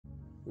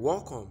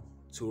Welcome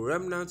to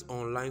Remnant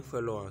Online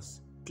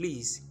Followers.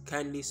 Please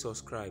kindly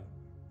subscribe.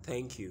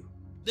 Thank you.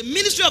 The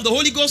ministry of the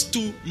Holy Ghost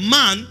to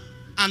man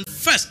and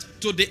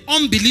first to the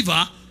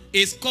unbeliever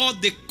is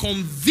called the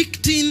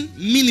convicting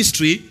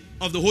ministry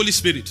of the Holy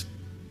Spirit.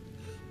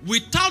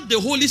 Without the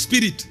Holy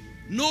Spirit,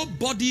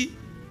 nobody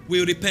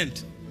will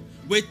repent.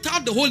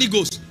 Without the Holy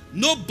Ghost,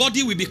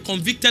 nobody will be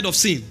convicted of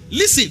sin.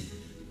 Listen,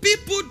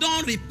 people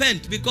don't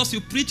repent because you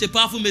preach a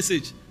powerful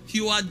message.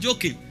 You are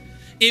joking.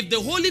 If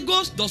the Holy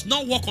Ghost does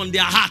not work on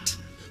their heart,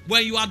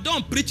 when you are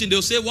done preaching,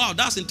 they'll say, wow,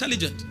 that's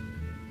intelligent.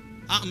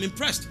 I'm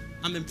impressed.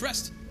 I'm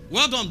impressed.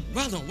 Well done,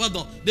 well done, well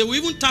done. They will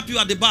even tap you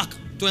at the back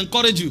to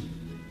encourage you.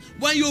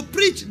 When you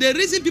preach, the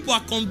reason people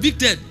are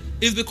convicted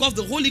is because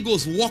the Holy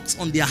Ghost works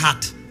on their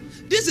heart.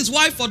 This is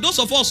why for those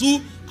of us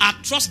who are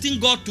trusting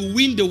God to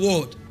win the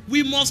world,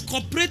 we must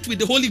cooperate with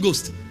the Holy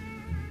Ghost.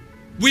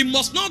 We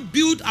must not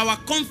build our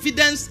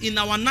confidence in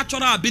our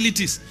natural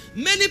abilities.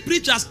 Many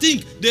preachers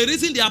think the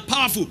reason they are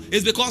powerful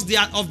is because they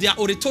are of their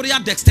oratorial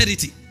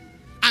dexterity.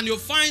 And you'll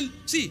find,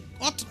 see,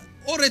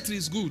 oratory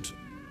is good.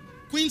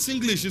 Queen's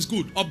English is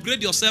good.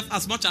 Upgrade yourself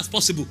as much as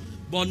possible.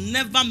 But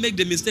never make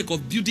the mistake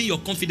of building your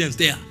confidence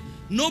there.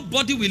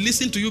 Nobody will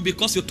listen to you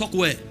because you talk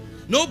well.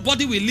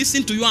 Nobody will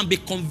listen to you and be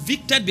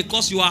convicted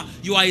because you are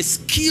a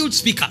skilled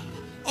speaker.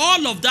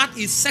 All of that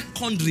is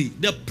secondary.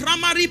 The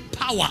primary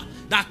power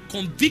that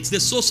convicts the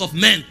souls of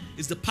men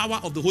is the power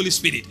of the Holy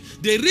Spirit.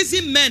 The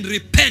reason men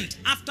repent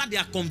after they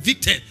are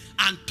convicted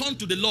and turn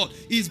to the Lord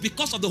is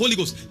because of the Holy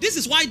Ghost. This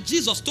is why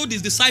Jesus told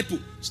his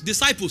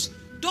disciples,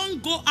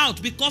 don't go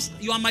out because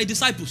you are my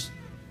disciples.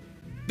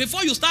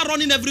 Before you start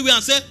running everywhere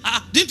and say,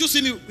 didn't you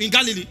see me in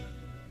Galilee?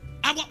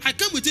 I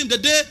came with him the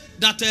day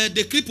that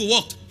the cripple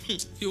walked.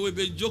 You will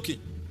be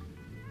joking.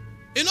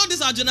 You know, this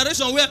is our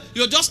generation where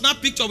you just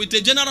snap picture with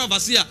a general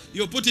overseer,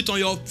 you put it on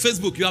your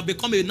Facebook, you have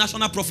become a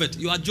national prophet.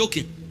 You are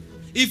joking.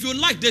 If you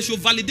like, they should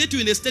validate you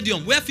in a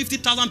stadium where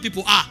 50,000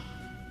 people are.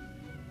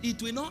 It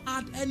will not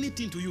add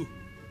anything to you.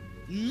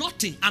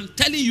 Nothing. I'm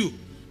telling you,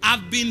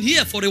 I've been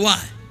here for a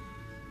while.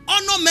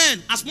 Honor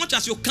men as much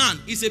as you can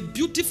is a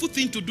beautiful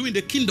thing to do in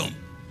the kingdom.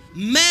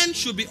 Men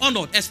should be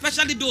honored,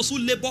 especially those who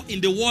labor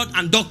in the word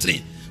and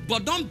doctrine.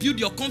 But don't build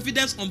your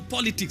confidence on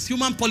politics,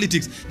 human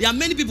politics. There are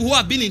many people who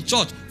have been in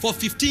church for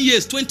 15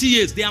 years, 20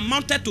 years. They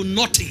amounted to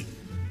nothing.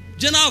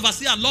 General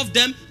Overseer loved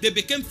them. They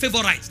became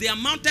favorites. They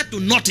amounted to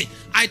nothing.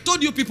 I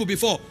told you people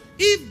before,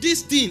 if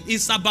this thing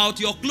is about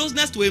your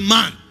closeness to a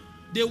man,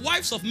 the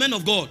wives of men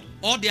of God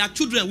or their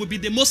children will be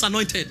the most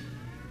anointed.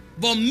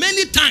 But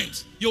many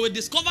times, you will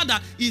discover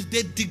that it's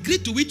the degree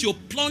to which you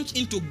plunge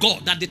into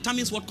God that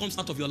determines what comes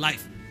out of your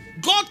life.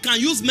 God can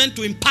use men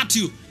to impart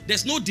you.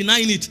 There's no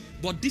denying it.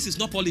 But this is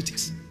not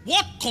politics.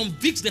 What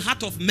convicts the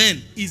heart of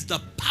men is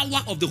the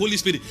power of the Holy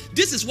Spirit.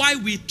 This is why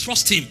we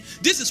trust him.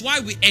 This is why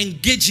we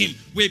engage him.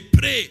 We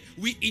pray.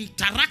 We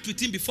interact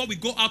with him before we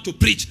go out to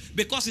preach.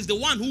 Because he's the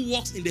one who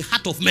walks in the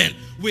heart of men.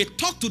 We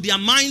talk to their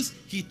minds.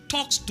 He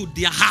talks to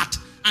their heart.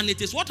 And it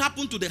is what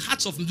happened to the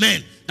hearts of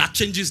men that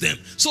changes them.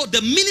 So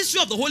the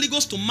ministry of the Holy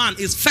Ghost to man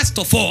is first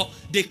of all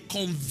the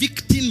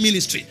convicting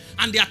ministry.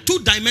 And there are two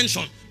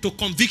dimensions to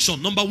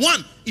conviction. Number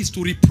one is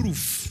to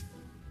reprove.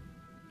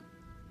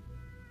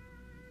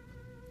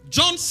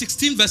 John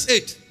 16 verse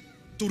 8,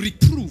 to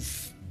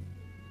reprove.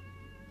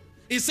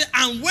 He said,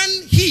 and when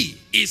he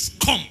is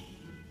come,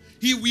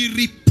 he will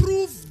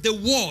reprove the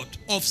world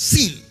of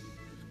sin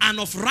and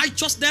of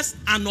righteousness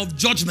and of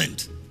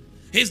judgment.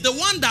 He's the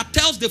one that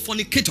tells the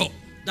fornicator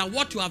that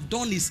what you have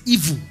done is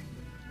evil.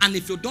 And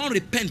if you don't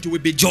repent, you will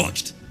be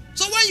judged.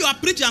 So when you are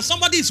preaching and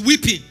somebody is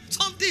weeping,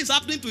 something is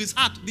happening to his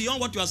heart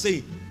beyond what you are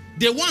saying.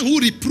 The one who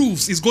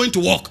reproves is going to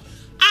walk.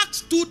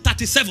 Acts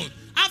 2:37,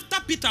 after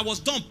Peter was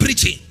done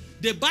preaching,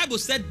 the Bible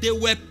said they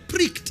were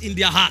pricked in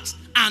their hearts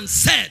and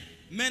said,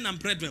 men and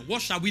brethren,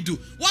 what shall we do?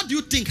 What do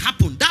you think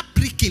happened? That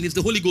pricking is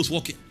the Holy Ghost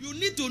working. You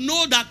need to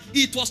know that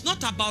it was not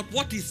about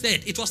what he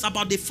said. It was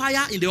about the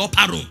fire in the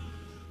upper room.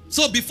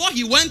 So before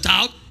he went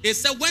out, he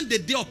said when the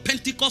day of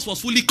Pentecost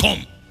was fully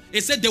come, he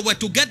said they were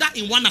together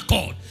in one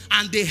accord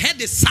and they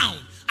heard a sound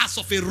as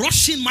of a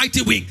rushing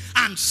mighty wind.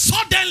 And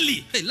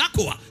suddenly, hey,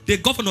 Lakoa, the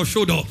governor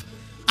showed up.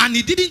 And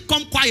he didn't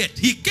come quiet.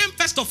 He came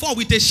first of all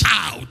with a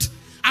shout.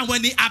 And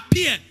when he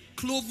appeared,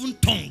 cloven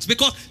tongues,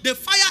 because the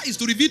fire is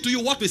to reveal to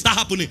you what will start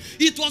happening.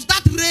 It was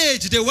that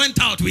rage they went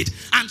out with,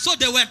 and so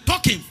they were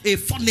talking. A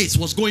furnace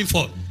was going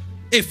forth,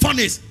 a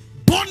furnace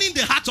burning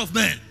the hearts of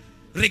men,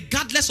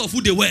 regardless of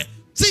who they were.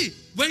 See,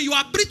 when you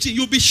are preaching,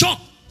 you'll be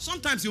shocked.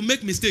 Sometimes you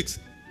make mistakes.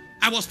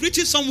 I was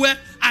preaching somewhere,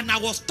 and I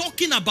was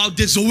talking about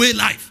the Zoe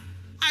life.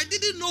 I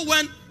didn't know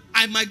when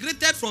I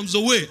migrated from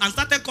Zoe and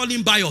started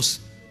calling Bios.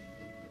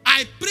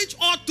 I preached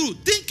all through,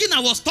 thinking I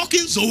was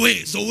talking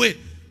Zoe.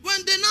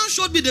 When they now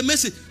showed me the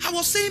message, I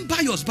was saying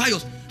Bios.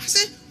 I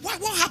said,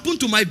 what happened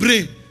to my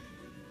brain?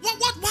 Why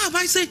am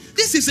I saying?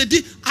 This is a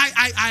deal.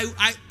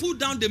 I put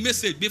down the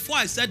message. Before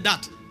I said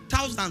that,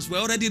 thousands were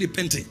already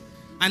repenting.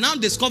 I now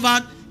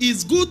discovered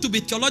it's good to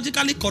be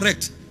theologically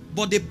correct,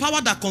 but the power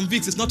that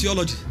convicts is not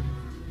theology.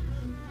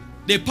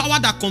 The power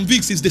that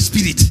convicts is the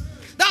Spirit.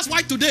 That's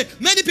why today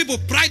many people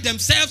pride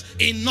themselves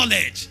in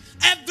knowledge.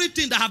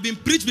 Everything that have been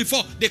preached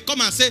before, they come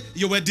and say,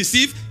 you were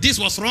deceived, this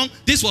was wrong,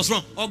 this was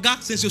wrong. Oh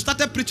God, since you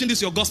started preaching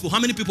this your gospel, how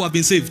many people have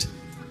been saved?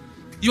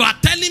 You are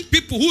telling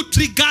people who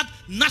triggered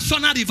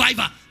national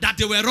revival that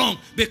they were wrong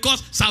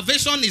because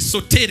salvation is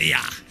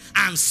soteria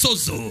and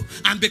sozo.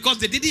 And because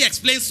they didn't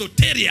explain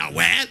soteria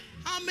well,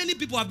 how many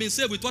people have been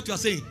saved with what you are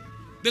saying?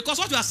 Because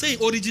what you are saying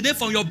originates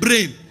from your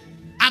brain.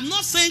 I'm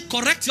not saying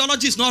correct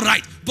theology is not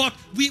right, but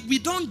we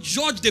don't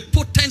judge the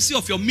potency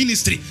of your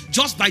ministry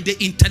just by the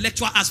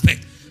intellectual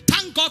aspect.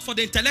 Thank God for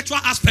the intellectual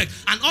aspect,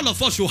 and all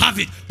of us should have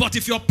it. But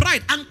if your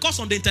pride anchors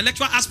on the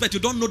intellectual aspect,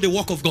 you don't know the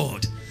work of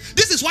God.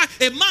 This is why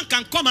a man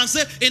can come and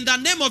say, in the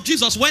name of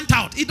Jesus went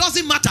out. It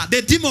doesn't matter.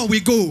 The demon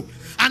will go.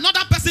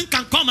 Another person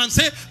can come and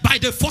say, by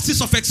the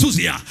forces of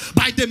exousia,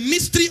 by the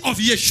mystery of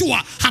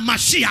Yeshua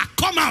HaMashiach,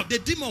 come out. The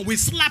demon will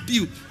slap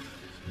you.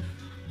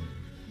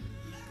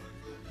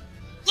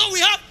 So we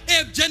have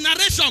a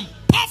generation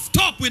puffed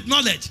up with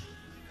knowledge.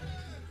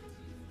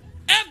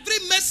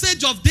 Every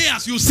message of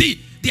theirs you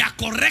see, they are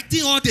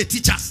correcting all the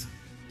teachers.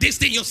 This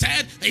thing you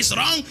said is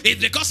wrong.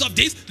 It's because of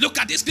this. Look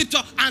at this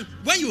scripture. And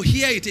when you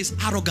hear it, it's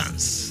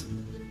arrogance.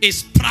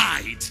 It's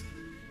pride.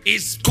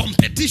 It's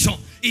competition.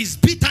 It's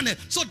bitterness.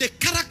 So the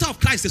character of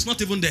Christ is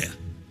not even there.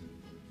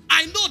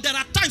 I know there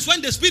are times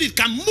when the Spirit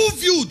can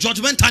move you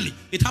judgmentally.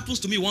 It happens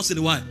to me once in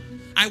a while.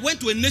 I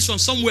went to a nation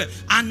somewhere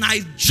and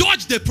I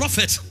judged the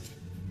prophet.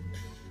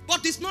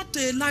 But it's not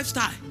a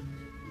lifestyle.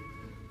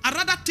 I'd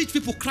rather teach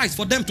people Christ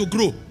for them to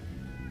grow.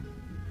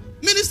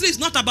 Ministry is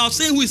not about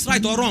saying who is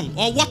right or wrong,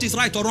 or what is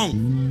right or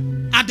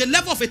wrong. At the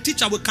level of a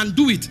teacher, we can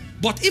do it.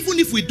 But even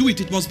if we do it,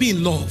 it must be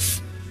in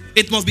love.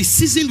 It must be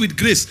seasoned with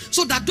grace,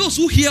 so that those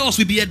who hear us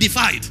will be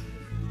edified.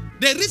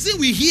 The reason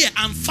we hear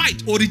and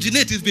fight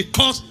originate is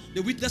because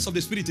the witness of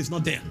the Spirit is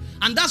not there.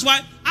 And that's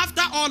why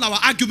after all our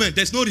argument,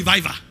 there's no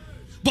revival.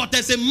 But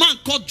there's a man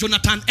called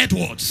Jonathan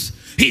Edwards.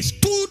 He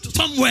stood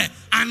somewhere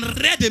and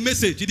read a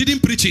message. He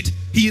didn't preach it.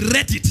 He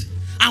read it.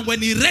 And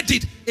when he read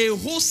it, a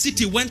whole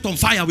city went on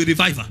fire with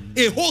revival.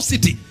 A whole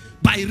city.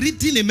 By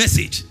reading a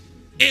message.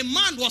 A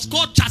man was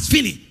called Charles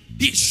Finney.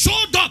 He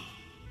showed up.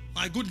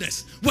 My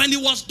goodness. When he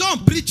was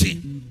done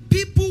preaching,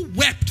 people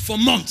wept for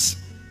months.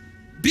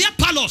 Beer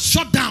parlors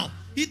shut down.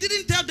 He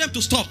didn't tell them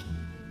to stop.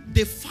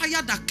 The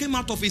fire that came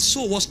out of his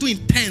soul was too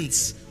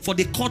intense for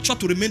the culture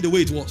to remain the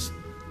way it was.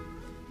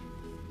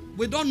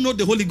 We don't know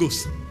the Holy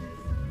Ghost.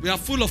 We are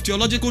full of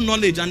theological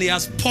knowledge and he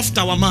has puffed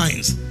our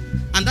minds.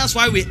 And that's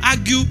why we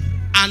argue.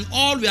 And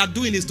all we are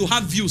doing is to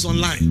have views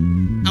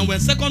online. And when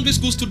secondary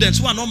school students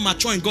who are not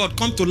mature in God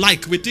come to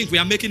we think we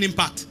are making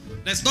impact.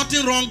 There's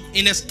nothing wrong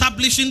in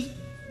establishing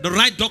the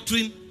right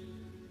doctrine,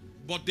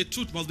 but the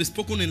truth must be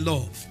spoken in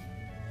love.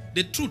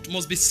 The truth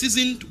must be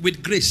seasoned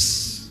with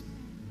grace.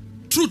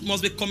 Truth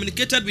must be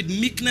communicated with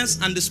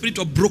meekness and the spirit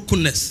of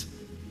brokenness.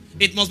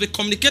 It must be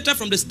communicated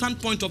from the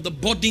standpoint of the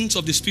burdens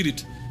of the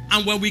Spirit.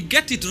 And when we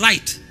get it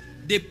right,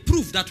 the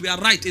proof that we are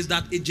right is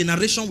that a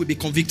generation will be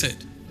convicted.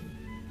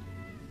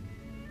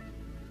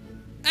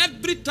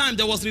 Every time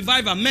there was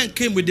revival, men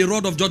came with the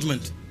rod of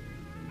judgment.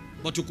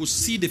 But you could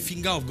see the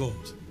finger of God.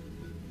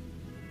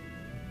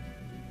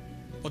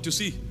 But you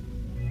see,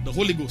 the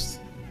Holy Ghost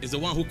is the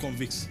one who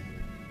convicts.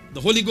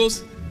 The Holy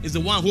Ghost is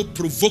the one who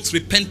provokes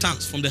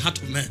repentance from the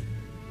heart of man.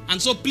 And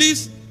so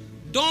please,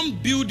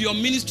 don't build your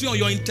ministry on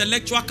your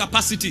intellectual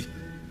capacity.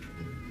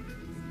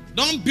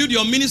 Don't build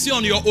your ministry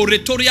on your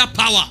oratorial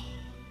power.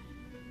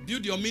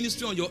 Build your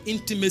ministry on your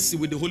intimacy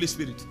with the Holy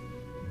Spirit.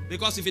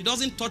 Because if it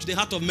doesn't touch the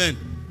heart of men,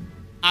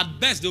 at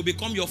best, they'll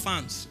become your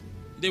fans.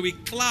 They will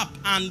clap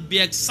and be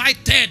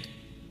excited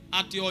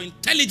at your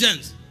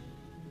intelligence.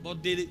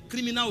 But the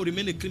criminal will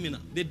remain a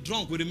criminal. The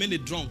drunk will remain a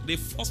drunk. The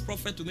false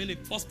prophet will remain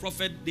a false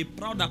prophet. The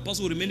proud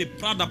apostle will remain a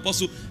proud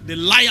apostle. The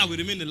liar will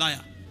remain a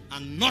liar.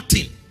 And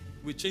nothing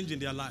will change in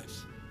their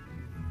lives.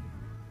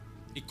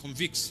 It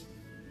convicts.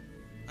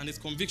 And its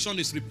conviction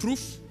is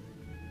reproof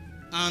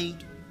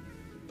and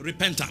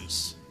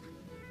repentance.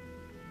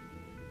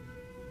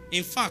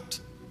 In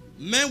fact,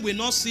 men will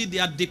not see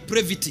their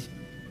depravity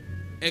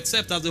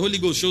except as the Holy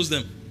Ghost shows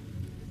them.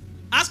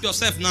 Ask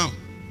yourself now,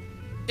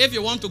 if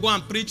you want to go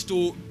and preach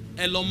to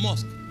Elon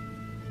Musk,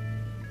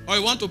 or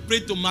you want to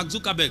preach to Mark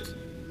Zuckerberg,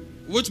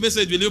 which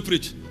message will you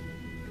preach?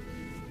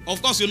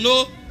 Of course, you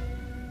know,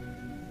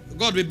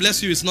 God will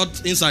bless you, it's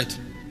not inside.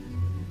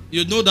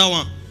 You know that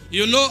one.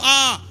 You know,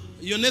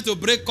 you need to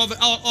break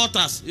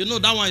altars. You know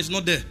that one is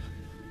not there.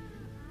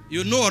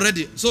 You know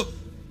already. So,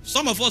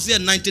 some of us here,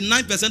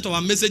 99% of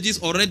our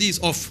messages already is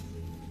off.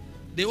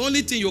 The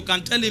only thing you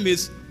can tell him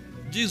is,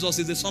 Jesus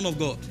is the Son of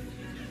God.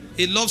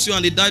 He loves you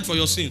and he died for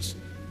your sins.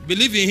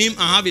 Believe in him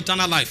and have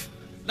eternal life.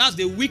 That's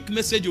the weak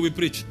message you will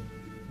preach.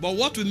 But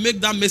what will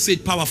make that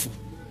message powerful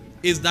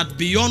is that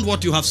beyond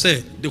what you have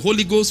said, the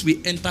Holy Ghost will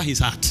enter his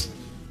heart.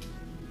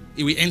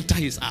 It will enter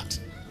his heart.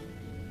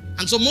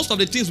 And so most of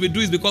the things we do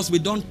is because we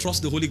don't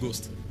trust the Holy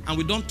Ghost. And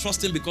we don't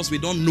trust him because we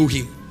don't know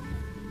him.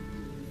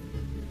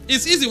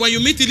 It's easy when you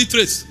meet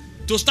illiterates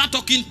to start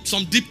talking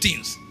some deep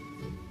things.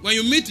 When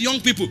you meet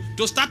young people,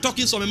 to start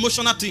talking some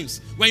emotional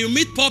things. When you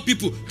meet poor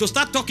people, to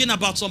start talking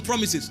about some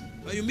promises.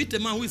 When you meet a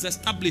man who is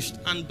established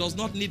and does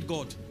not need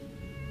God,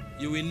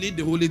 you will need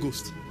the Holy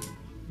Ghost.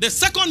 The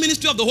second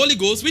ministry of the Holy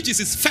Ghost, which is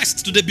his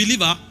first to the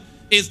believer,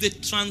 is the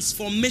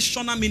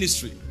transformational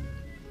ministry.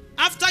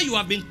 After you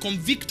have been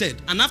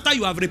convicted and after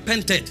you have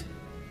repented,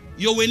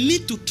 you will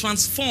need to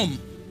transform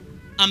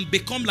and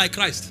become like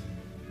Christ.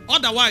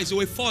 Otherwise, you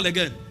will fall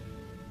again.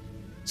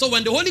 So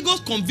when the Holy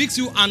Ghost convicts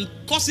you and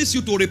causes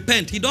you to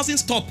repent, he doesn't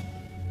stop.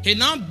 He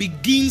now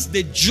begins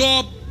the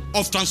job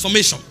of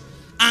transformation.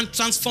 And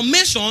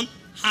transformation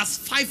has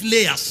 5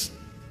 layers.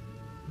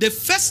 The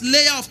first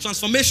layer of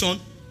transformation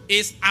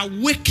is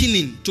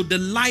awakening to the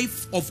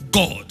life of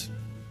God.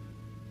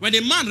 When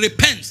a man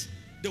repents,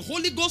 the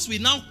Holy Ghost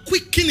will now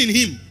quicken in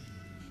him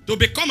to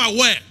become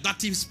aware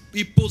that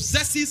he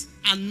possesses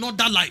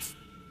another life.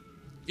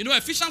 You know,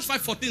 Ephesians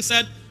 5:14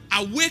 said,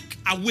 awake,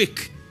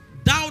 awake,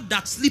 thou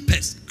that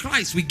sleepest,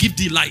 Christ will give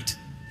thee light.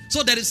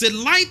 So there is a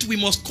light we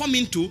must come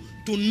into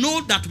to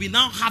know that we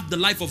now have the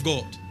life of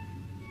God.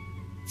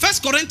 1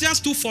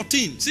 Corinthians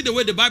 2:14, see the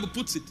way the Bible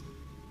puts it.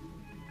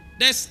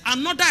 There's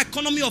another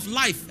economy of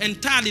life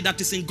entirely that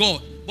is in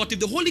God. But if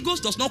the Holy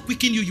Ghost does not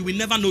quicken you, you will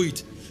never know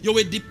it. You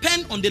will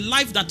depend on the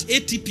life that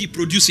ATP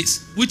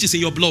produces, which is in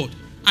your blood,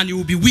 and you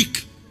will be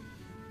weak.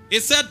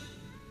 It said,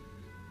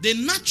 the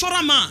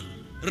natural man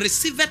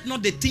receiveth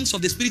not the things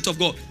of the Spirit of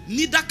God,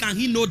 neither can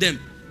he know them,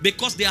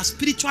 because they are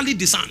spiritually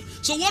discerned.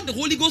 So what the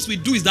Holy Ghost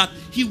will do is that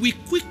he will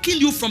quicken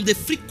you from the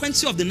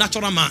frequency of the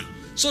natural man,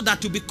 so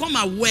that you become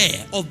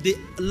aware of the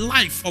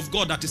life of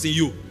God that is in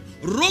you.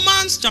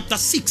 Romans chapter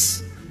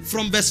 6,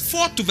 from verse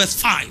 4 to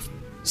verse 5.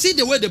 See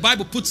the way the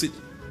Bible puts it.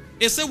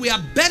 It says we are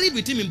buried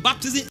with him in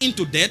baptism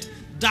into death,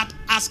 that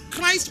as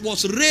Christ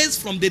was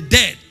raised from the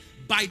dead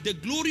by the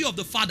glory of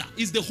the Father,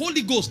 is the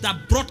Holy Ghost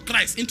that brought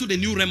Christ into the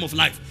new realm of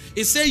life.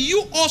 It says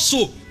you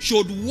also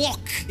should walk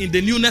in the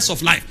newness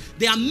of life.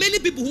 There are many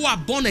people who are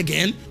born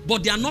again,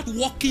 but they are not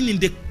walking in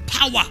the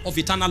power of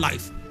eternal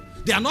life.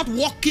 They are not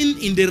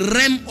walking in the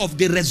realm of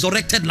the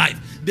resurrected life,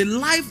 the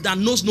life that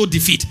knows no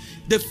defeat.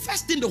 The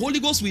first thing the Holy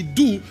Ghost will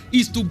do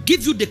is to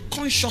give you the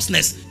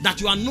consciousness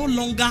that you are no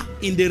longer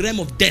in the realm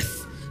of death,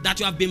 that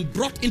you have been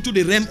brought into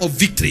the realm of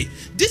victory.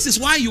 This is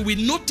why you will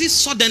notice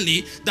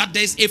suddenly that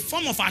there is a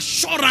form of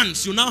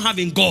assurance you now have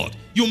in God.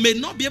 You may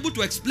not be able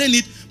to explain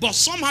it, but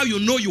somehow you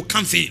know you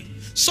can't fail.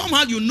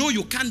 Somehow you know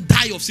you can't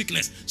die of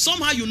sickness.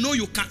 Somehow you know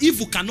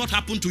evil cannot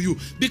happen to you.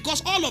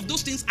 Because all of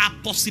those things are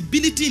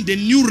possibility in the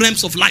new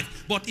realms of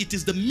life. But it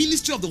is the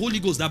ministry of the Holy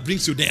Ghost that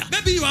brings you there.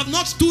 Maybe you have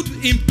not stood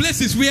in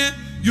places where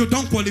you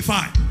don't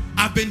qualify.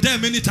 I've been there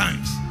many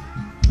times.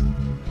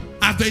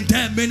 I've been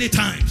there many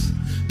times.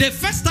 The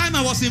first time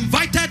I was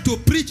invited to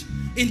preach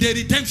in the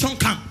redemption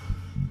camp,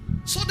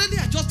 suddenly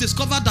I just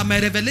discovered that my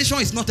revelation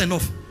is not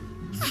enough.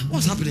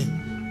 What's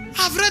happening?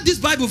 I've read this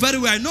Bible very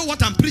well. I know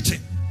what I'm preaching.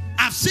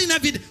 I've seen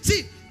evidence.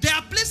 See, there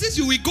are places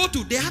you will go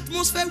to, the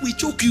atmosphere will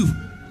choke you.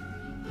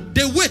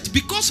 They wait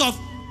because of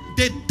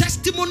the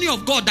testimony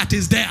of God that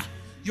is there.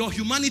 Your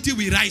humanity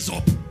will rise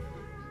up.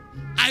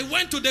 I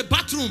went to the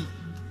bathroom.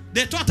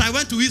 They thought I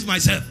went to ease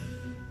myself.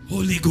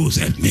 Holy Ghost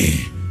help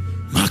me.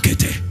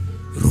 Makete,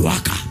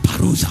 Ruaka,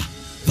 Parusa,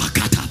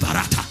 Vakata,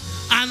 Barata.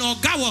 And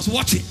Oga was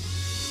watching.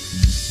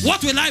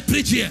 What will I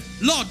preach here?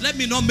 Lord, let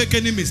me not make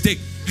any mistake.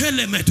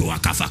 Helemetu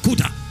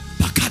akafakuta,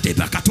 bakate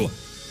bakato.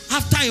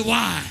 After a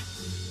while,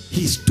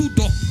 he stood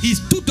up. He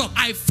stood up.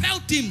 I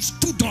felt him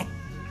stood up.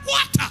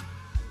 What?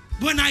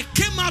 When I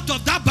came out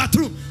of that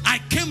bathroom, I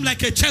came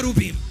like a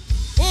cherubim.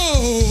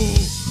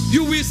 Oh,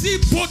 you will see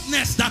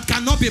boldness that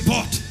cannot be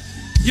bought.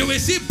 You will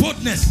see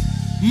boldness.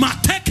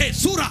 Mateke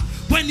Surah.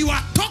 When you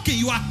are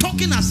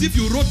talking as if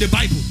you wrote the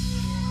Bible.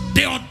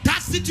 The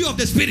audacity of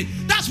the Spirit.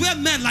 That's where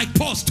men like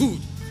Paul stood.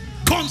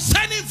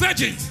 Concerning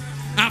virgins,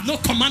 I have no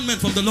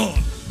commandment from the Lord.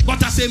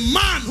 But as a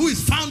man who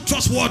is found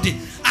trustworthy,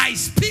 I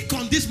speak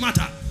on this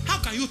matter. How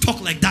can you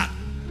talk like that?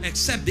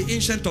 Except the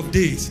Ancient of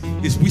Days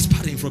is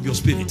whispering from your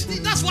spirit.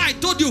 That's why I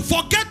told you,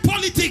 forget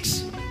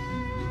politics.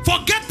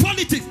 Forget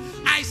politics.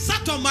 I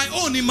sat on my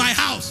own in my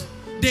house.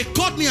 They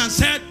called me and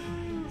said,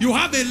 you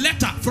have a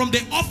letter from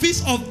the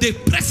office of the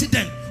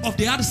president of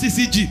the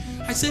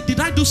RCCG. I said, did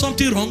I do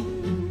something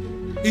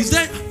wrong? Is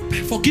there,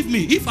 forgive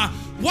me.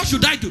 What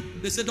should I do?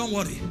 They said, don't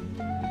worry.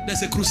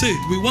 There's a crusade.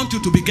 We want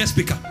you to be guest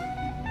speaker.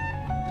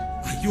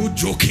 Are you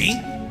joking?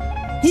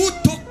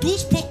 Who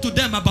spoke to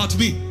them about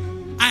me?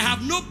 I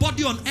have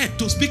nobody on earth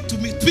to speak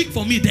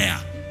for me there.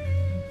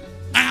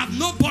 I have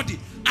nobody.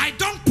 I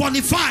don't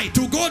qualify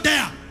to go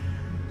there.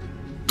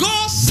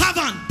 God's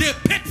servant, the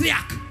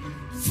patriarch,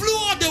 flew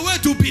all the way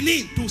to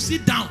Benin to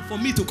sit down for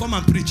me to come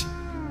and preach.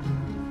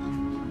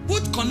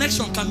 What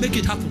connection can make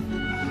it happen?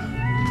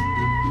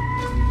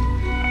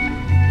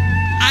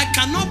 I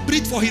cannot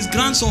preach for his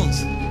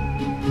grandsons.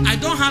 I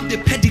don't have the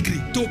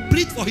pedigree to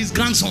preach for his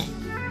grandson,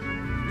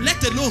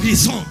 let alone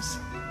his sons.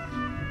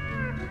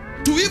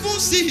 To even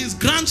see his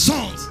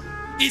grandsons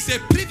is a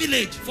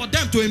privilege for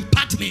them to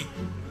impart me.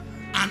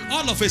 And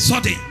all of a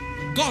sudden,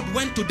 God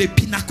went to the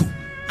pinnacle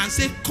and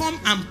said, come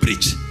and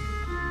preach.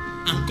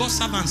 And God's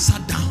servant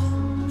sat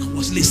down and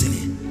was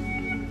listening.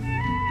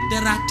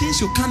 There are things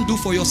you can't do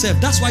for yourself.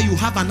 That's why you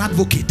have an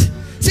advocate.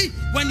 See,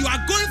 when you are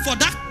going for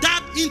that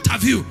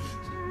interview,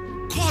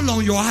 call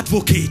on your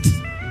advocate.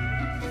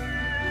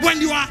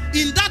 When you are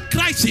in that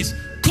crisis,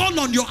 call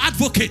on your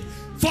advocate.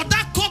 For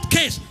that court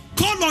case,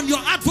 call on your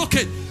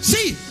advocate.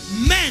 See,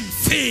 men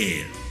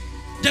fail.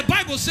 The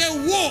Bible says,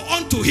 woe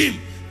unto him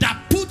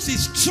that puts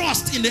his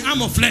trust in the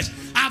arm of flesh.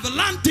 I've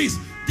learned this.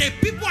 The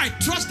people I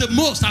trust the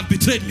most have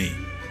betrayed me.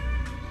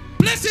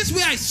 Places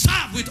where I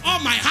serve with all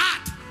my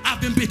heart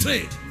have been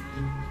betrayed.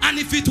 And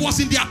if it was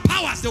in their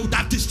powers, they would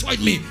have destroyed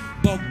me.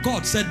 But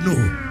God said no.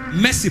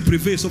 Mercy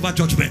prevails over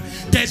judgment.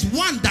 There's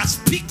one that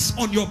speaks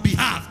on your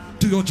behalf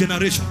to your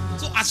generation.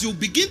 So as you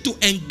begin to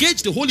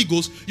engage the Holy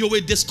Ghost, you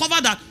will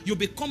discover that you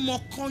become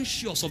more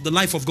conscious of the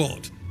life of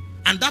God.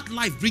 And that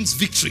life brings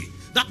victory.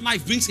 That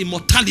life brings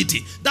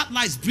immortality. That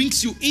life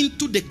brings you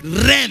into the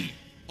realm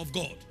of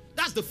God.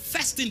 That's the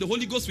first thing the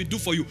Holy Ghost will do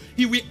for you.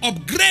 He will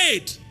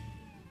upgrade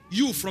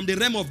you from the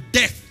realm of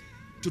death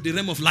to the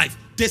realm of life.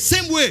 The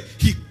same way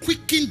he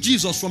quickened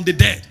Jesus from the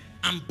dead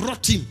and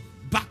brought him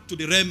back to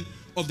the realm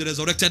of the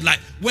resurrected life.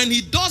 When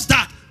he does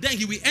that, then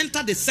he will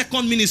enter the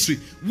second ministry,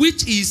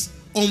 which is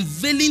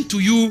unveiling to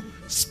you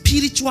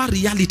spiritual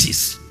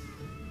realities.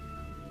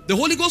 The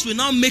Holy Ghost will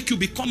now make you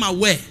become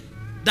aware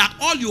that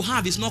all you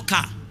have is not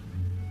car.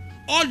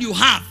 All you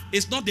have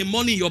is not the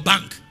money in your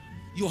bank.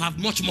 You have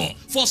much more.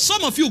 For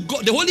some of you,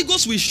 the Holy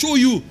Ghost will show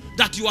you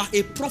that you are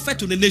a prophet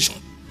to the nation.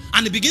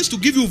 And it begins to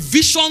give you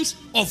visions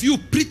of you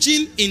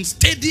preaching in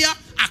stadia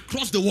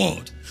across the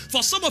world.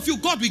 For some of you,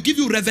 God will give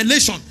you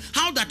revelation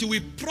how that you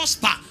will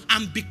prosper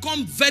and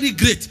become very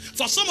great.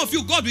 For some of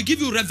you, God will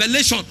give you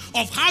revelation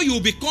of how you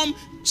will become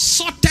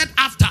sorted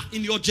after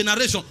in your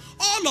generation.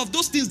 All of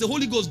those things the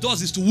Holy Ghost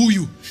does is to woo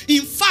you.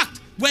 In fact,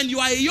 when you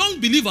are a young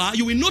believer,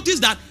 you will notice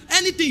that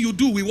anything you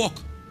do will work.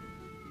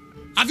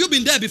 Have you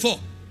been there before?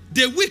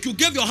 The week you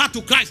gave your heart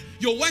to Christ,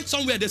 you went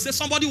somewhere, they say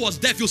somebody was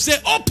deaf. You say,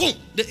 open.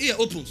 The ear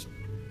opens.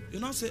 You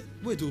now say,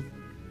 wait,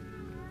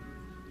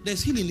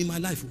 there's healing in my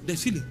life.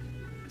 There's healing.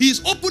 He's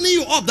opening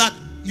you up that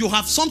you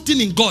have something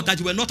in God that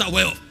you were not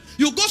aware of.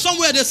 You go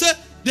somewhere, they say,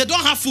 they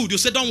don't have food. You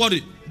say, don't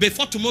worry.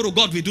 Before tomorrow,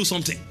 God will do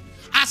something.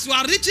 As you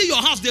are reaching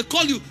your house, they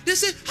call you. They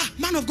say,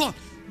 man of God,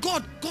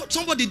 God,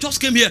 somebody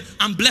just came here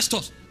and blessed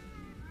us.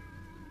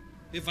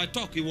 If I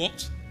talk, he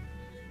walks.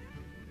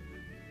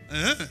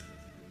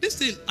 This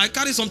thing, I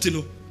carry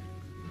something.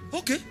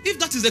 Okay, if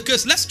that is the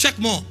case, let's check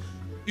more.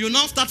 You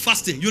now start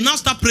fasting. You now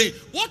start praying.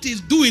 What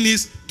he's doing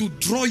is to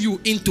draw you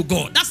into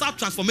God. That's how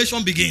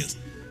transformation begins.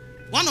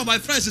 One of my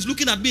friends is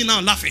looking at me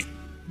now laughing.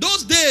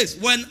 Those days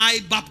when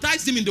I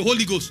baptized him in the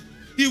Holy Ghost,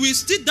 he will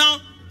sit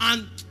down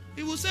and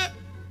he will say,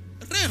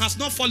 rain has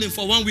not fallen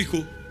for 1 week.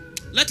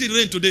 Let it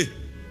rain today.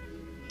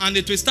 And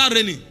it will start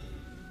raining.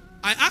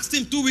 I asked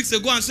him 2 weeks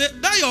ago and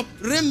said, that your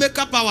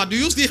rainmaker power, do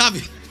you still have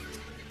it?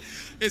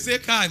 He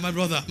said, Kai, my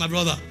brother,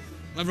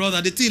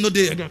 the thing no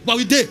day again. But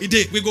we did.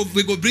 We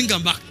go bring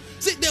them back.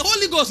 See, the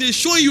Holy Ghost is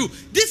showing you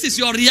this is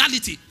your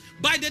reality.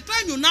 By the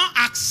time you now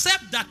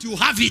accept that you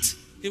have it,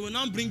 he will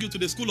now bring you to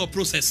the school of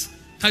process.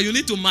 And you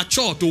need to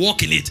mature to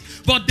walk in it.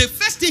 But the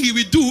first thing he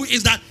will do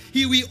is that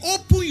he will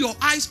open your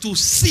eyes to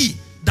see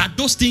that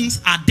those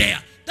things are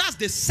there. That's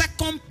the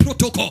second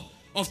protocol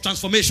of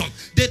transformation.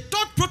 The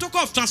third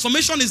protocol of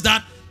transformation is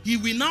that he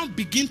will now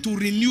begin to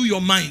renew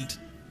your mind.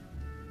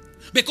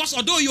 Because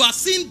although you are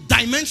seeing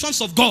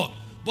dimensions of God,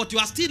 but you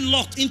are still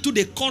locked into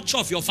the culture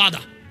of your father.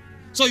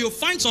 So you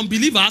find some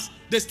believers,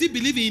 they still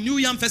believe in New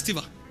Yam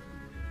Festival.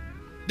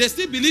 They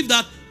still believe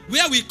that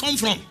where we come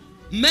from,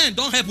 men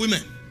don't help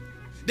women.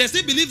 They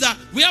still believe that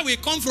where we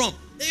come from,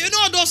 you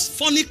know those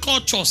funny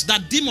cultures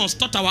that demons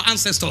taught our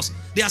ancestors,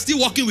 they are still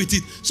working with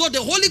it. So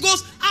the Holy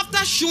Ghost,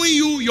 after showing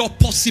you your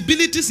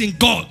possibilities in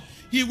God,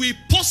 he will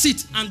pause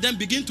it and then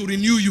begin to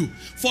renew you.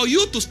 For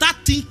you to start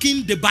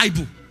thinking the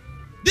Bible.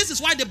 This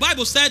is why the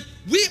Bible said,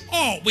 we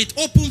all with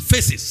open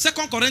faces,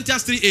 2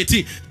 Corinthians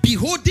 3:18,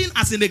 beholding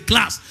as in a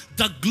glass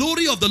the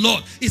glory of the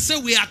Lord. It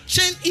said we are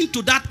changed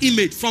into that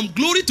image from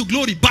glory to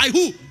glory. By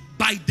who?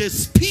 By the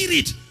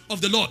Spirit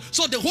of the Lord.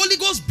 So the Holy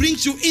Ghost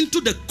brings you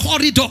into the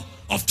corridor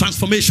of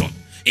transformation.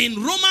 In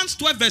Romans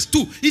 12 verse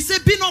 2, he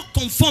said, be not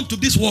conformed to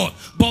this world,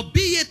 but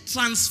be ye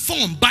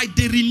transformed by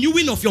the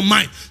renewing of your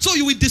mind. So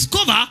you will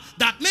discover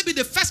that maybe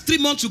the first 3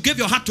 months you gave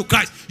your heart to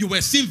Christ, you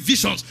were seeing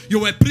visions, you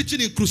were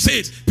preaching in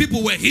crusades,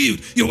 people were healed,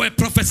 you were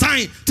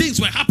prophesying,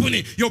 things were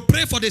happening, you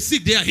pray for the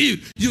sick, they are healed.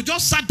 You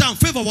just sat down,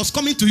 favor was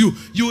coming to you.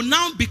 You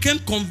now became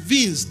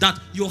convinced that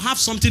you have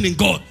something in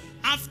God.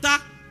 After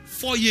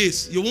 4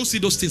 years, you won't see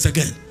those things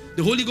again.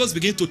 The Holy Ghost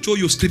begins to show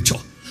you scripture.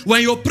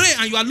 When you pray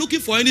and you are looking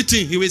for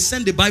anything, he will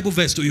send the Bible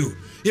verse to you.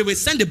 He will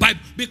send the Bible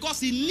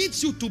because he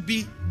needs you to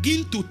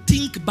begin to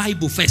think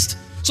Bible first,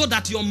 so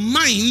that your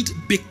mind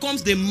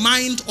becomes the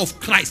mind of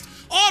Christ.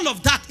 All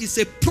of that is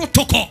a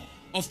protocol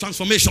of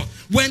transformation.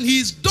 When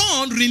he's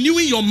done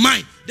renewing your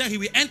mind, then he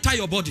will enter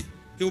your body.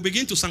 He will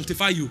begin to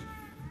sanctify you.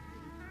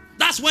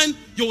 That's when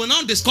you will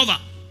now discover.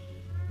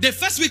 The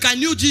first week I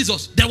knew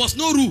Jesus, there was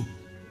no rule.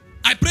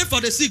 I pray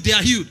for the sick, they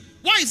are healed.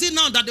 Why is it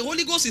now that the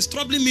Holy Ghost is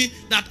troubling me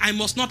that I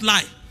must not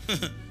lie?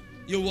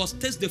 You must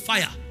taste the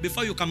fire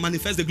before you can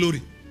manifest the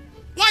glory.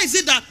 Why is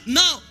it that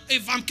now,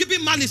 if I'm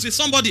keeping malice with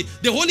somebody,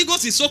 the Holy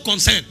Ghost is so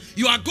concerned?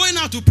 You are going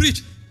out to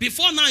preach.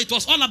 Before now, it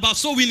was all about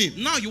soul winning.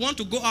 Now you want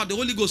to go out, the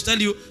Holy Ghost tell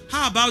you,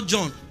 how about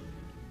John?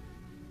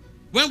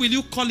 When will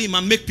you call him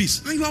and make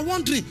peace? And you are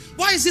wondering,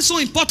 why is this so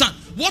important?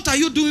 What are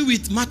you doing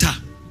with Martha?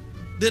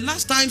 The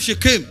last time she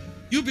came,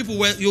 you people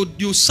were,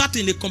 you sat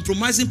in a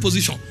compromising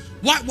position.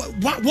 What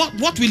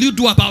will you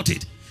do about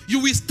it? You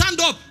will stand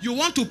up, you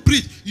want to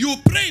preach, you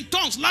pray in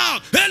tongues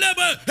loud.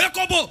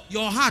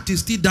 Your heart is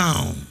still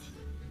down.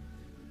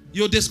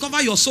 You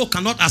discover your soul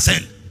cannot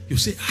ascend. You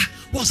say,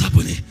 what's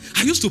happening?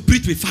 I used to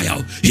preach with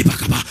fire.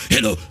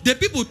 Hello. The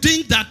people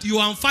think that you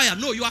are on fire.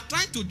 No, you are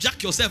trying to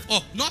jack yourself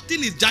up.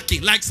 Nothing is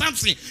jacking. Like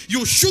Samson,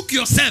 you shook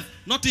yourself.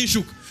 Nothing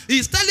shook.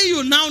 He's telling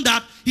you now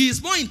that he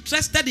is more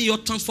interested in your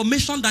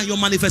transformation than your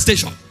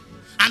manifestation.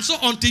 And so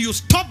until you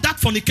stop that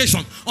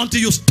fornication, until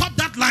you stop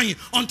that lying,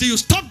 until you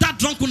stop that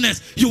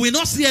drunkenness, you will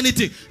not see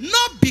anything.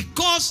 Not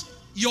because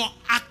your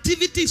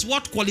activity is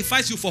what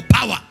qualifies you for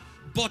power.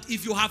 But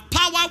if you have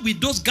power with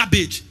those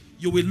garbage,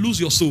 you will lose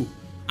your soul.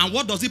 And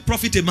what does it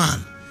profit a man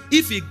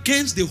if he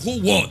gains the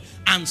whole world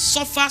and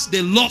suffers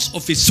the loss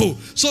of his soul?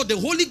 So the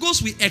Holy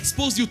Ghost will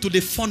expose you to the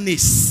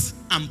furnace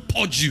and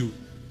purge you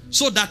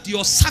so that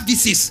your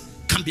services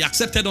can be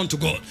accepted unto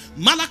God.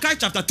 Malachi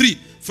chapter 3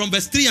 from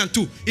verse 3 and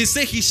 2, it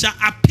says, he shall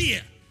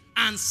appear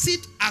and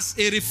sit as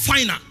a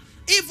refiner,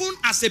 even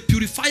as a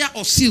purifier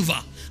of silver,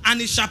 and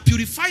he shall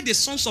purify the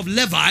sons of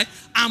Levi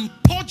and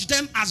purge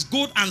them as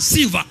gold and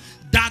silver,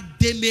 that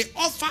they may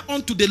offer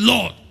unto the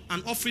Lord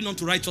an offering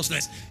unto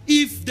righteousness.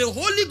 If the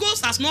Holy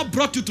Ghost has not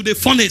brought you to the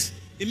furnace,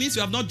 it means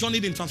you have not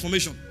journeyed in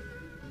transformation.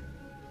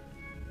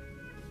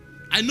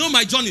 I know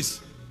my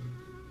journeys.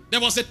 There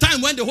was a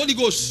time when the Holy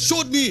Ghost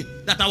showed me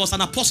that I was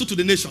an apostle to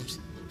the nations.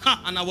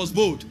 And I was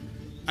bold.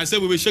 I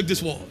said, we will shake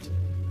this world.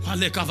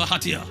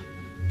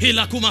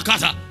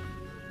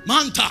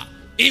 Manta.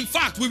 In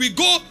fact, we will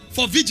go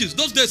for vigils.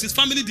 Those days is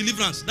family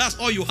deliverance. That's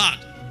all you had.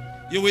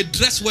 You will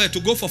dress well to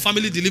go for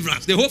family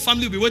deliverance. The whole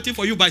family will be waiting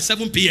for you by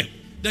 7 p.m.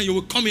 Then you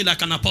will come in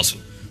like an apostle.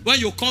 When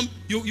you come,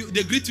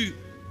 they greet you.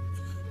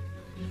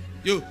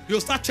 You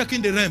start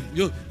checking the realm.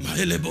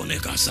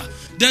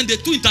 Then the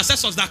two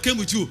intercessors that came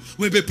with you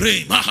will be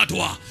praying.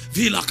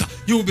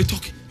 You will be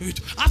talking.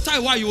 After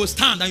a while, you will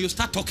stand and you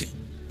start talking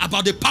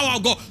about the power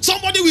of God.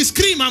 Somebody will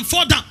scream and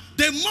fall down.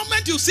 The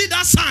moment you see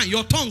that sign,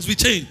 your tongues will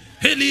change.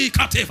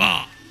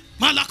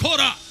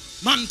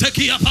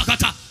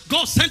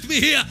 God sent me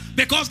here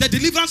because the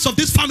deliverance of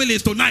this family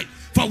is tonight.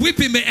 For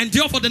weeping may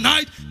endure for the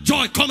night,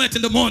 joy cometh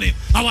in the morning.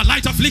 Our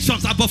light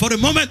afflictions are but for a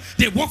moment,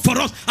 they work for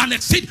us and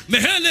exceed.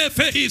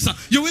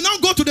 You will now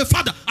go to the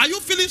Father. Are you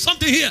feeling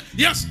something here?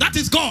 Yes, that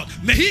is God.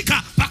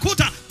 Mehika,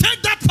 Pakuta,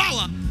 take that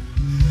power.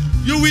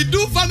 You will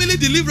do family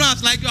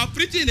deliverance like you are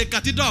preaching in a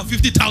cathedral of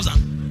 50,000.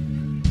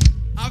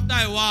 After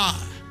a while,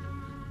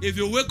 if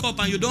you wake up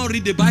and you don't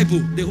read the Bible,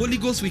 the Holy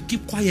Ghost will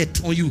keep quiet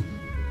on you.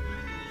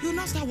 You will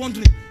now start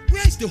wondering,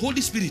 where is the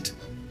Holy Spirit?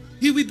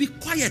 He will be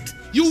quiet.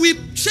 You will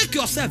shake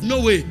yourself. No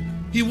way.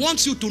 He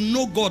wants you to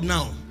know God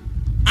now.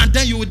 And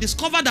then you will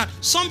discover that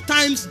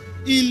sometimes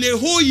in a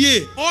whole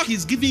year, all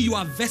he's giving you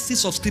are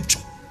verses of scripture.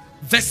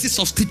 Verses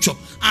of scripture.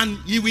 And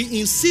he will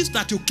insist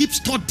that you keep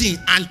studying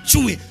and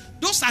chewing.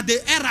 Those are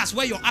the areas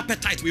where your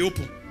appetite will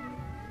open.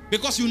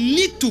 Because you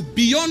need to,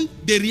 beyond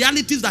the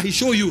realities that he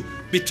shows you,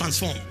 be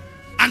transformed.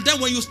 And then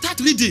when you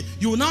start reading,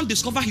 you will now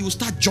discover he will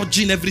start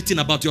judging everything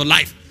about your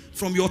life.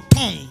 From your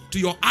tongue, to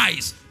your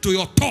eyes, to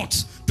your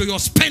thoughts, to your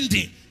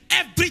spending.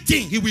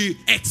 Everything, he will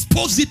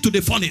expose it to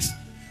the furnace.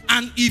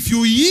 And if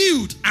you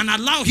yield and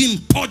allow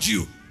him purge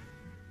you,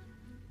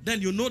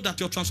 then you know that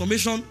your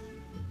transformation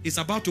is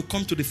about to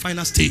come to the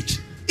final stage.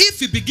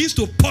 If he begins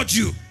to purge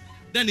you,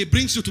 then it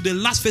brings you to the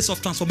last phase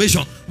of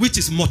transformation, which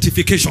is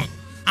mortification.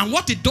 And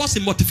what it does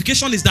in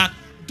mortification is that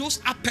those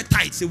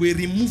appetites, it will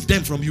remove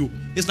them from you.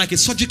 It's like a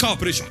surgical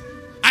operation.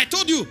 I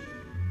told you,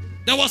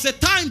 there was a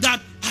time that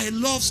I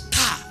love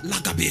Star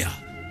Lagabea.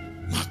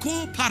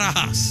 Mako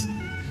Parahas.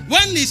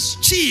 When it's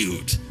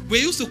chilled,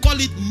 we used to call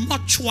it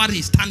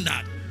mortuary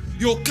standard.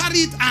 You carry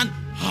it and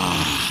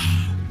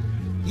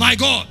my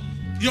God,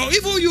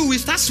 even you will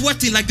start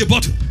sweating like the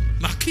bottle.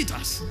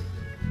 Makitas,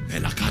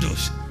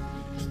 Melakados.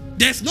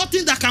 There's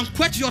nothing that can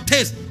quench your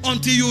taste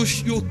until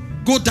you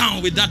go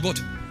down with that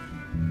bottle.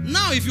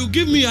 Now, if you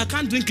give me, I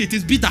can't drink it.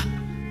 It's bitter.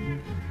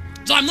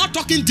 So I'm not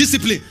talking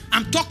discipline.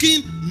 I'm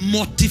talking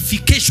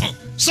mortification.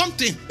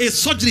 Something, a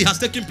surgery has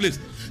taken place.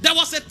 There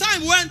was a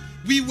time when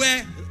we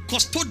were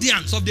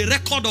custodians of the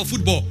record of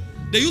football.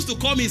 They used to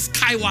call me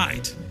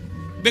Skywide.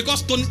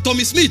 Because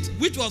Tommy Smith,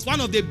 which was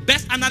one of the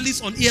best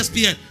analysts on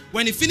ESPN,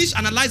 when he finished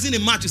analyzing a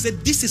match, he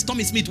said, this is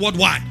Tommy Smith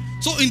worldwide.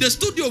 So in the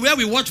studio where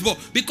we watch ball,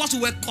 because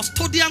we were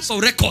custodians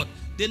of record,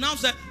 they now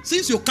said,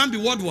 since you can't be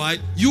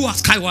worldwide, you are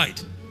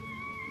Skywide.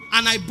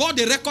 And I bought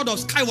the record of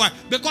Skywide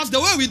because the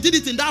way we did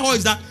it in that hall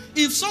is that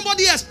if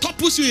somebody else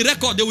topples you in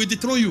record, they will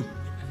dethrone you.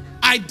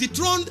 I I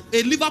dethroned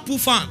a Liverpool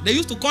fan. They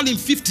used to call him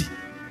 50.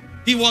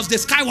 He was the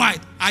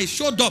skywide. I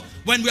showed up.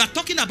 When we are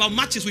talking about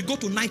matches, we go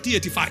to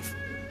 1985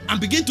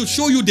 and begin to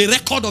show you the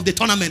record of the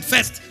tournament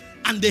first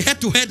and the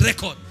head-to-head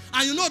record.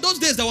 And you know, those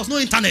days there was no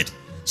internet.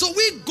 So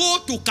we go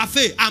to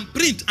cafe and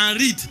print and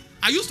read.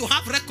 I used to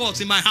have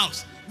records in my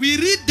house. We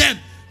read them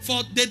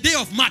for the day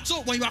of match.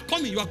 So when you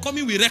are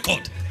coming with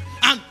record.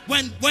 And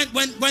when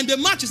the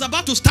match is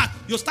about to start,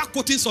 you start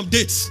quoting some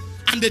dates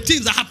and the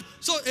things that happen.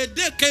 So a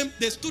day came,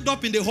 they stood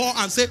up in the hall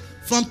and said,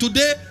 from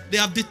today, they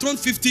have dethroned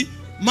 50.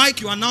 Mike,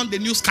 you are now the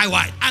new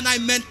skywide. And I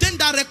maintained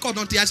that record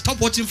until I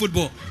stopped watching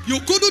football. You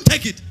couldn't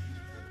take it.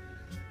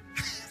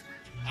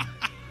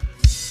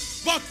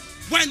 But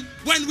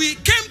when we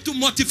came to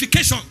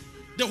mortification,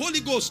 the Holy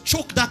Ghost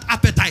choked that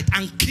appetite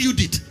and killed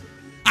it.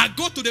 I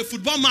go to the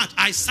football match.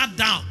 I sat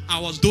down. I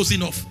was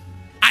dozing off.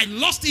 I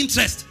lost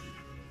interest.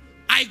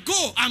 I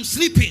go. I'm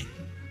sleeping.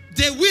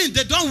 They win.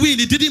 They don't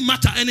win. It didn't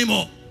matter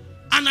anymore.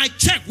 And I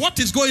check what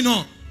is going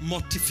on.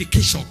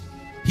 Mortification.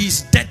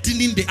 He's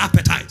deadening the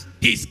appetite.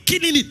 He's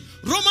killing it.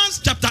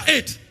 Romans chapter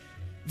 8,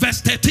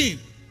 verse 13.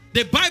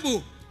 The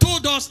Bible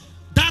told us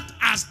that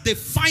as the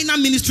final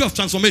ministry of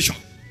transformation.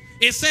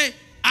 It said,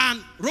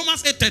 and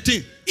Romans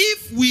 8:13,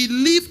 if we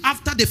live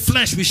after the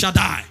flesh, we shall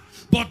die.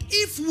 But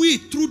if we,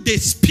 through the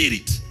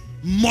Spirit,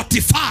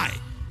 mortify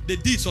the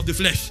deeds of the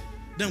flesh,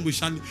 then we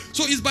shall live.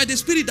 So it's by the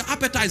Spirit the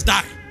appetites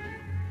die.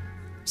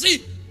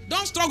 See,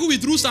 don't struggle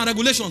with rules and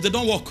regulations. They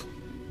don't work.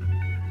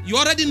 You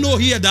already know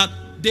here that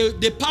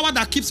the power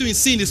that keeps you in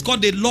sin is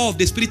called the law of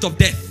the spirit of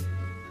death.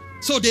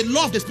 So the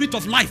law of the spirit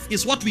of life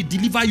is what will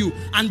deliver you.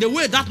 And the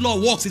way that law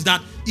works is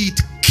that it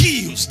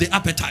kills the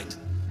appetite.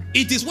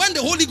 It is when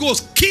the Holy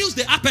Ghost kills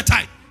the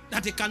appetite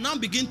that it can now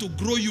begin to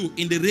grow you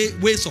in the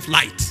ways of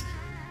light.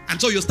 And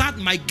so you start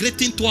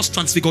migrating towards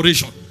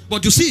transfiguration.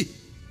 But you see,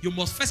 you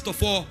must first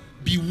of all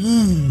be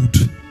wooed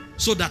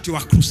so that you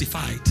are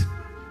crucified.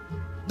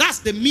 That's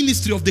the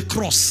ministry of the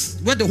cross,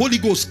 where the Holy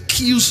Ghost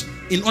kills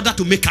in order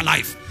to make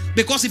alive.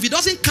 Because if it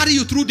doesn't carry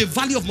you through the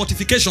valley of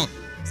mortification,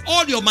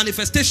 all your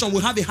manifestation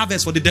will have a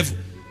harvest for the devil.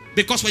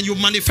 Because when you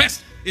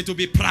manifest, it will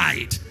be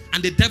pride.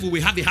 And the devil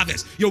will have a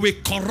harvest. You will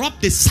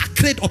corrupt the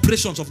sacred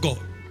operations of God.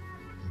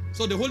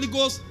 So the Holy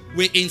Ghost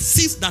will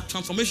insist that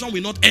transformation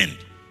will not end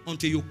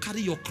until you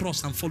carry your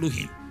cross and follow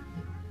him.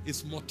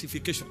 It's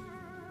mortification.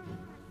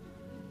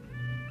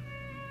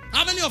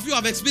 How many of you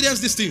have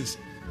experienced these things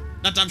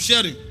that I'm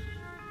sharing?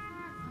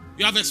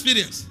 You have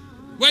experienced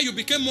where you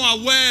became more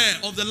aware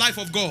of the life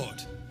of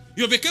God.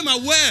 You became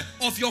aware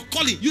of your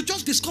calling. You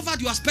just discovered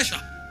you are special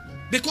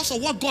because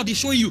of what God is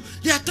showing you.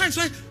 There are times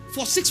when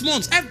for 6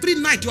 months, every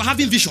night you're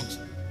having visions.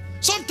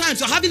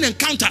 Sometimes you're having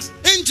encounters.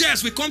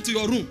 Angels will come to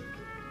your room.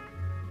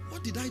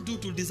 What did I do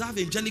to deserve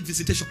angelic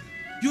visitation?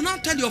 You now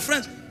tell your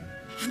friends,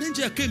 an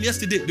angel came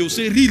yesterday. They will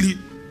say, really?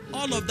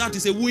 All of that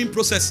is a wooing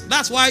process.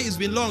 That's why it's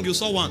been long you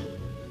saw one.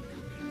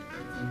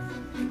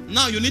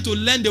 Now you need to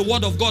learn the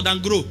word of God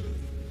and grow.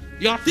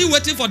 You are still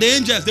waiting for the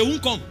angels. They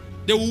won't come.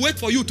 They will wait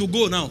for you to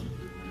go now.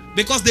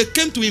 Because they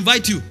came to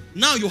invite you.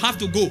 Now you have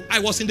to go. I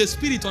was in the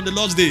spirit on the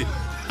Lord's day.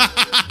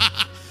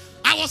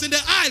 I was in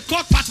the isle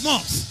called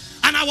Patmos.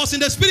 And I was in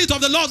the spirit of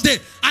the Lord's day.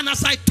 And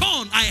as I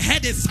turned, I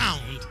heard a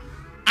sound.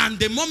 And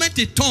the moment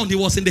he turned, he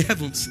was in the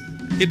heavens.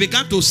 He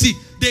began to see.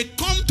 They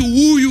come to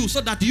woo you so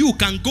that you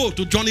can go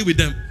to journey with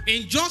them.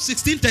 In John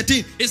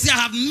 16:13, it says, I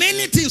have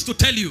many things to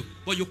tell you,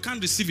 but you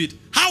can't receive it.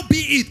 How be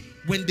it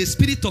when the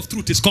spirit of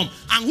truth is come?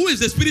 And who is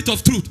the spirit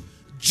of truth?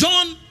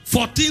 John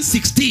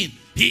 14:16.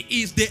 He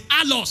is the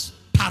allos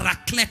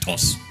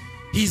parakletos.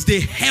 He's the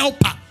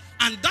helper.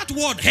 And that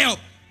word help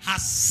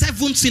has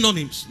 7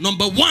 synonyms.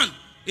 Number 1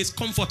 is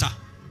comforter.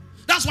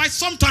 That's why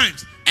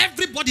sometimes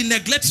everybody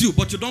neglects you,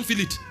 but you don't feel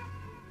it.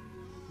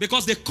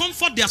 Because the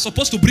comfort they are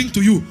supposed to bring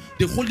to you,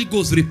 the Holy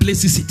Ghost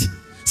replaces it.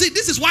 See,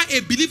 this is why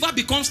a believer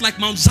becomes like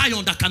Mount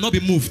Zion that cannot be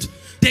moved.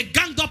 They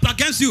ganged up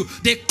against you,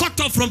 they cut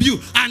off from you,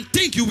 and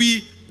think you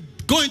will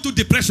go into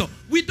depression.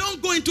 We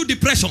don't go into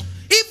depression.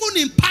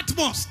 Even in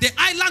Patmos, the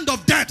island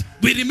of death,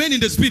 we remain in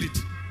the spirit.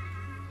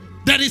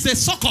 There is a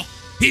succor.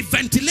 He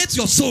ventilates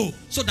your soul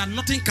so that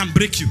nothing can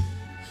break you.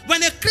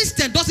 When a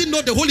Christian doesn't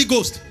know the Holy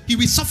Ghost, he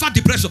will suffer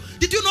depression.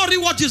 Did you not read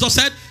what Jesus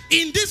said?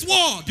 In this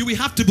world, you will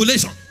have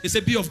tribulation. He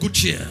said, be of good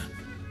cheer.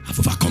 I've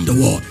overcome the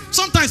world.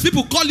 Sometimes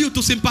people call you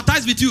to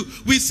sympathize with you.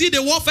 We see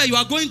the warfare you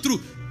are going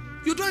through.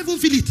 You don't even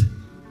feel it.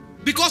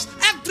 Because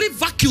every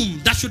vacuum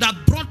that should have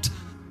brought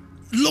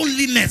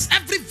loneliness,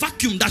 every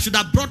vacuum that should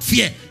have brought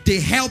fear, the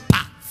helper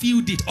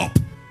filled it up.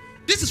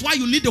 This is why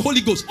you need the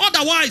Holy Ghost.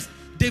 Otherwise,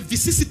 the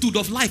vicissitude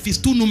of life is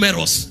too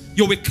numerous.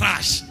 You will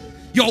crash.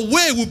 Your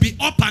way will be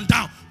up and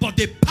down, but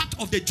the path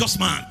of the just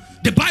man,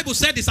 the Bible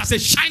said, is as a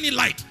shining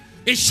light.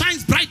 It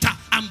shines brighter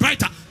and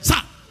brighter. Sir,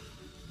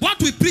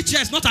 what we preach here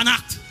is not an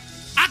act.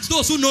 Ask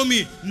those who know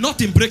me,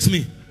 nothing breaks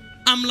me.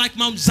 I'm like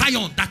Mount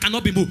Zion that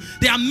cannot be moved.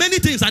 There are many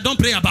things I don't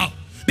pray about,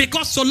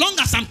 because so long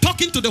as I'm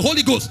talking to the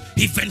Holy Ghost,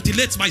 he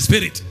ventilates my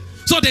spirit.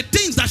 So the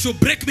things that should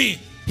break me,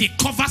 he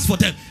covers for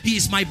them. He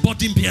is my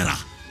burden bearer.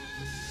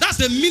 That's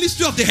the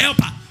ministry of the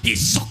helper. He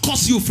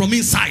succors you from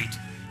inside.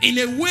 in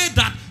a way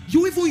that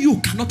even you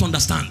cannot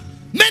understand.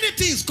 Many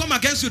things come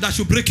against you that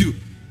should break you,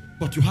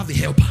 but you have a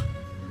helper.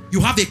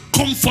 You have a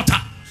comforter.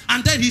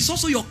 And then he's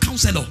also your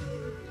counselor.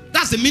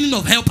 That's the meaning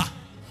of helper.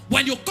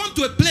 When you come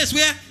to a place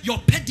where your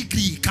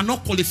pedigree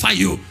cannot qualify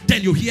you,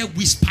 then you hear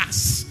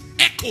whispers,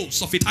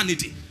 echoes of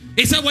eternity.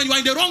 He said when you are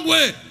in the wrong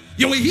way,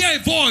 you will hear a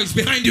voice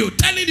behind you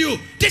telling you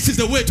this is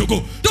the way to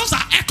go. Those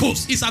are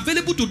echoes. It's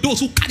available to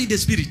those who carry the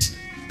Spirit.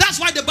 That's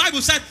why the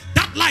Bible said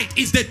that light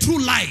is the true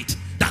light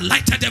that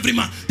lighted every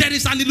man. There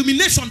is an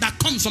illumination that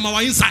comes from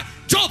our inside.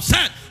 Job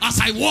said, as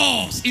I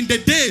was in the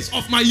days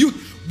of my youth,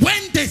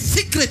 when the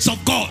secrets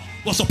of God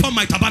was upon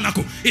my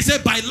tabernacle, he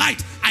said, by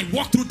light I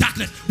walk through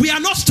darkness. We are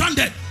not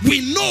stranded.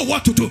 We know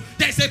what to do.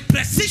 There is a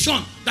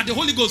precision that the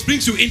Holy Ghost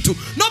brings you into.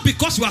 Not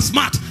because you are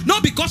smart,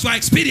 not because you are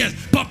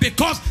experienced, but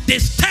because the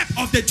step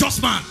of the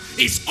just man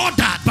is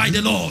ordered by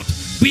the Lord.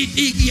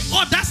 He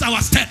orders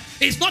our step.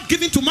 It's not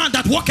given to man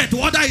that walketh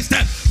to order his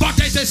step, but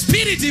there is a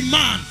spirit in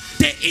man.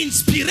 The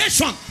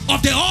inspiration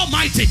of the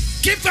Almighty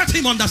giveth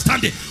him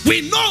understanding.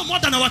 We know more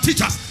than our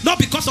teachers, not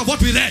because of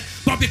what we read,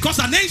 but because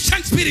an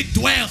ancient spirit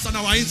dwells on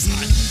our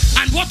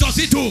inside. And what does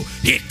he do?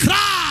 He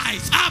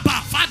cries,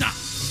 Abba, Father,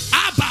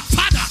 Abba,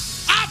 Father,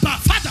 Abba,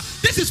 Father.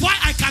 This is why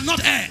I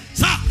cannot err.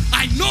 Sir,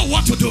 I know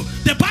what to do.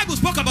 The Bible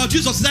spoke about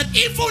Jesus, that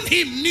even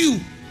him knew.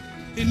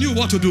 He knew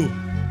what to do.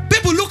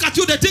 People look at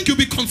you, they think you'll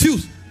be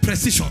confused.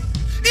 Precision.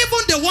 Even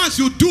the ones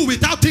you do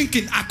without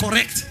thinking are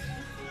correct,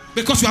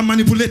 because you are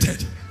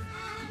manipulated.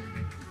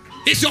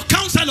 It's your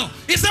counselor.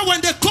 He said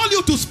when they call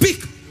you to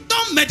speak,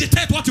 don't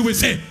meditate what you will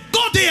say. Go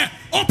there,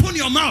 open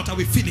your mouth, I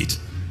will feel it.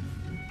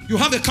 You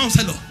have a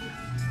counselor.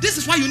 This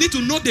is why you need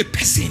to know the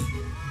person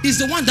is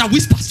the one that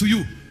whispers to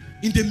you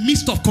in the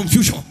midst of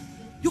confusion.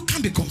 You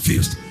can't be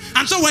confused.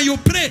 And so when you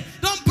pray,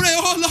 don't pray,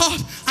 oh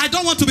Lord, I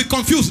don't want to be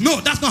confused.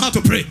 No, that's not how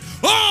to pray.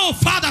 Oh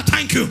Father,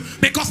 thank you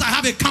because I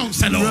have a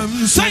counselor.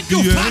 Thank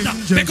you,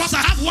 Father, because I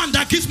have one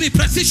that gives me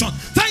precision.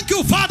 Thank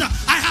you, Father,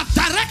 I have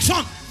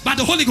direction by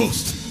the Holy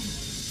Ghost.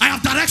 I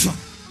have direction.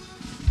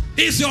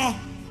 He's your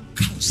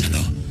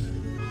counselor.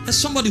 There's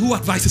somebody who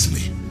advises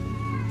me.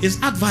 His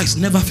advice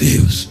never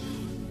fails.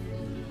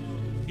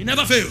 He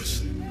never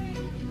fails.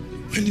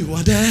 When you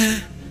are there,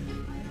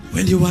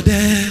 when you are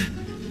there,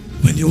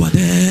 when you are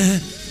there,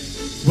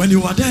 when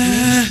you are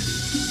there,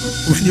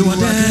 when you are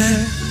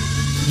there,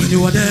 when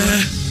you are there.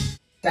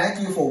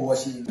 Thank you for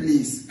watching.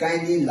 Please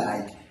kindly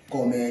like,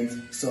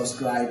 comment,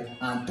 subscribe,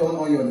 and turn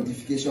on your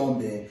notification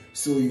bell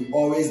so you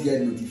always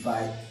get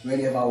notified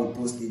whenever we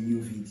post a new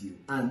video.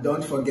 And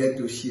don't forget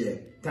to share.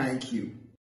 Thank you.